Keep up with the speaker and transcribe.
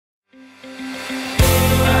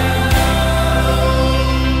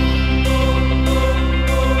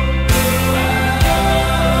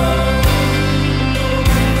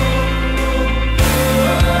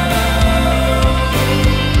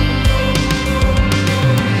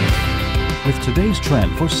today's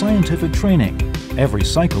trend for scientific training. Every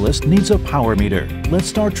cyclist needs a power meter. Let's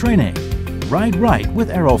start training. Ride right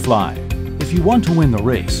with AROFLY. If you want to win the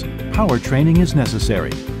race, power training is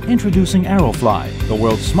necessary. Introducing AROFLY, the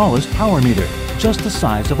world's smallest power meter, just the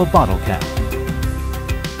size of a bottle cap.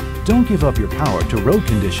 Don't give up your power to road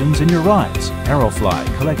conditions in your rides.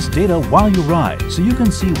 AROFLY collects data while you ride so you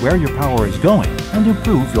can see where your power is going and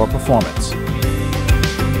improve your performance.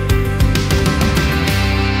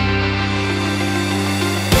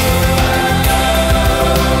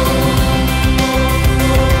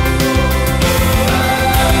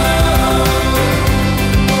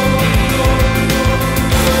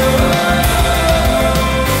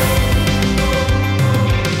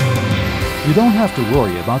 You don't have to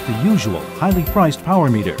worry about the usual highly priced power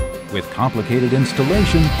meter with complicated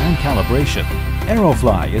installation and calibration.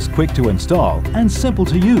 AROFLY is quick to install and simple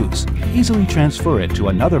to use. Easily transfer it to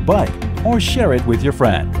another bike or share it with your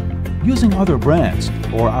friend. Using other brands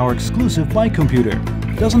or our exclusive bike computer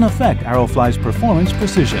doesn't affect AROFLY's performance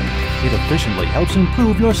precision. It efficiently helps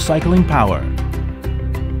improve your cycling power.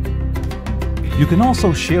 You can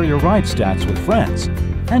also share your ride stats with friends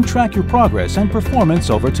and track your progress and performance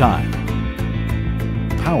over time.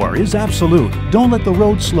 Power is absolute. Don't let the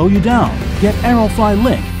road slow you down. Get AROFLY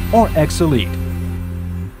Link or X Elite.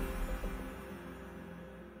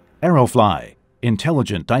 AROFLY,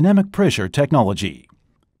 intelligent dynamic pressure technology.